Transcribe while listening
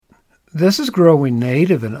This is Growing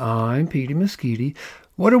Native, and I'm Petey Mesquite.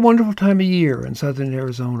 What a wonderful time of year in southern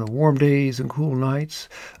Arizona. Warm days and cool nights.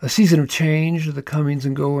 A season of change, the comings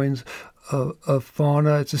and goings of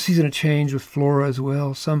fauna. It's a season of change with flora as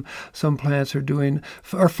well. Some plants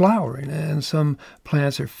are flowering, and some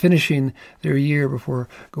plants are finishing their year before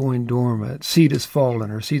going dormant. Seed is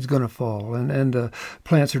fallen, or seed's going to fall, and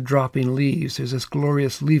plants are dropping leaves. There's this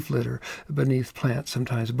glorious leaf litter beneath plants,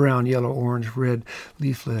 sometimes brown, yellow, orange, red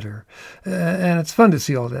leaf litter. And it's fun to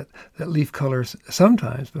see all that leaf colors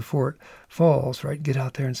sometimes before it falls, right? Get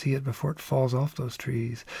out there and see it before it falls off those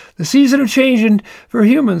trees. The season of change for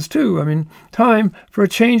humans, too. I mean, time for a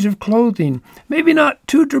change of clothing. Maybe not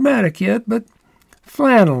too dramatic yet, but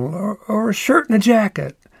flannel or a shirt and a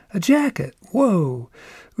jacket. A jacket. Whoa.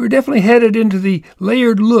 We're definitely headed into the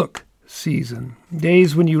layered look season.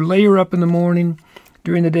 Days when you layer up in the morning.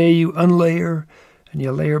 During the day, you unlayer and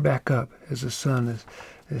you layer back up as the sun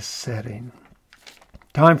is setting.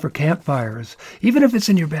 Time for campfires, even if it's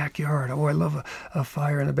in your backyard. Oh, I love a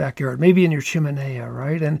fire in the backyard, maybe in your chimenea,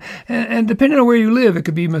 right? And depending on where you live, it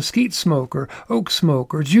could be mesquite smoke or oak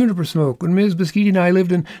smoke or juniper smoke. When Ms. Mesquite and I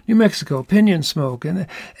lived in New Mexico, pinyon smoke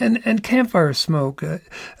and campfire smoke.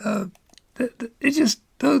 It just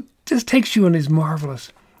takes you on these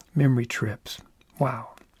marvelous memory trips. Wow.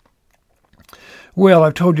 Well,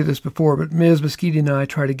 I've told you this before, but Ms. Mesquite and I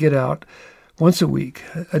try to get out once a week,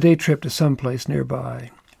 a day trip to someplace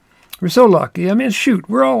nearby. We're so lucky. I mean, shoot,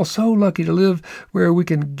 we're all so lucky to live where we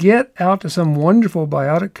can get out to some wonderful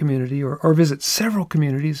biotic community or visit several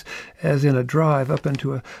communities, as in a drive up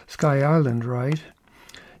into a sky island, right?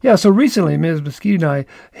 Yeah, so recently, Ms. Mesquite and I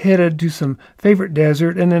headed to some favorite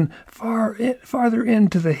desert and then farther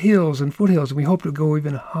into the hills and foothills, and we hope to go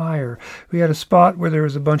even higher. We had a spot where there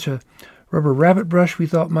was a bunch of rubber rabbit brush we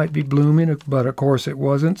thought might be blooming, but of course it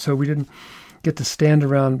wasn't, so we didn't get to stand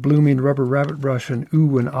around blooming rubber rabbit brush and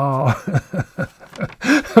ooh and ah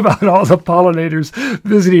about all the pollinators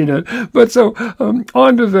visiting it. But so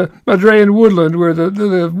on to the Madrean woodland, where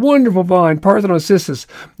the wonderful vine, Parthenocissus,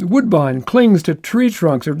 the woodbine, clings to tree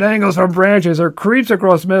trunks or dangles from branches or creeps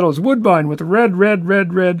across meadows. Woodbine with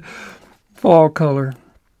red fall color.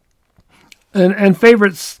 And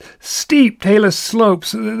favorite steep talus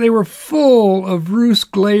slopes, they were full of Rhus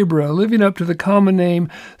glabra, living up to the common name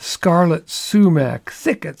scarlet sumac,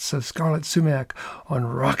 thickets of scarlet sumac on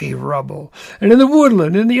rocky rubble. And in the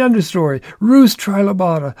woodland, in the understory, Rhus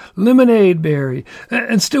trilobata, lemonade berry,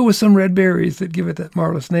 and still with some red berries that give it that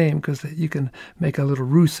marvelous name, because you can make a little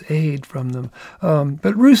Rhus aid from them.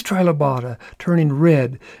 But Rhus trilobata turning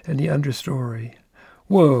red in the understory.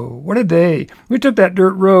 Whoa, what a day. We took that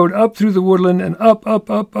dirt road up through the woodland and up.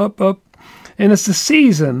 And it's the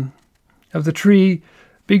season of the tree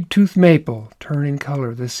big-tooth maple turning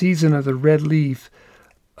color, the season of the red leaf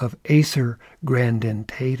of Acer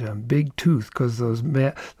grandentatum, big tooth, because those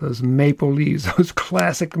maple leaves, those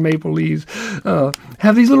classic maple leaves,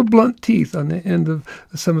 have these little blunt teeth on the end of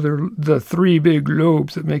some of the three big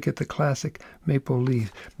lobes that make it the classic maple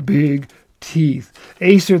leaf. Big teeth.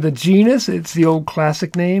 Acer, the genus, it's the old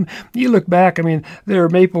classic name. You look back, I mean, there are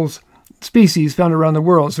maples species found around the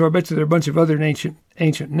world, so I bet you there are a bunch of other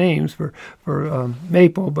ancient names for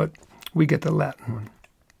maple, but we get the Latin one.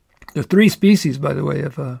 There are three species, by the way,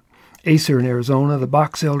 of Acer in Arizona: the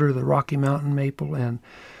box elder, the Rocky Mountain maple, and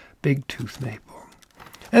big tooth maple.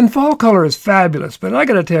 And fall color is fabulous, but I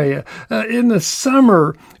got to tell you, in the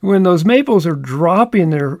summer, when those maples are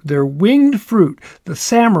dropping their winged fruit,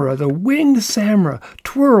 the winged samara,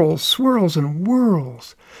 twirls, swirls, and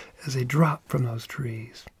whirls as they drop from those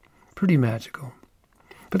trees. Pretty magical.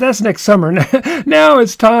 But that's next summer. Now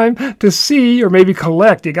it's time to see, or maybe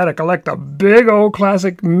collect. You got to collect the big old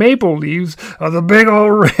classic maple leaves of the big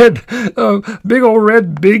old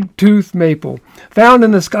red big tooth maple, found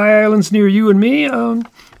in the sky islands near you and me.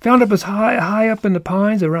 Found up as high up in the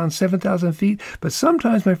pines, around 7,000 feet, but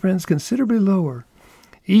sometimes, my friends, considerably lower.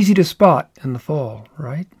 Easy to spot in the fall,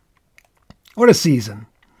 right? What a season.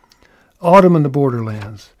 Autumn in the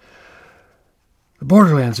borderlands. The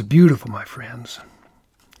borderlands are beautiful, my friends.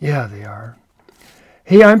 Yeah, they are.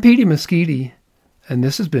 Hey, I'm Petey Mesquite, and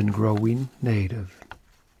this has been Growing Native.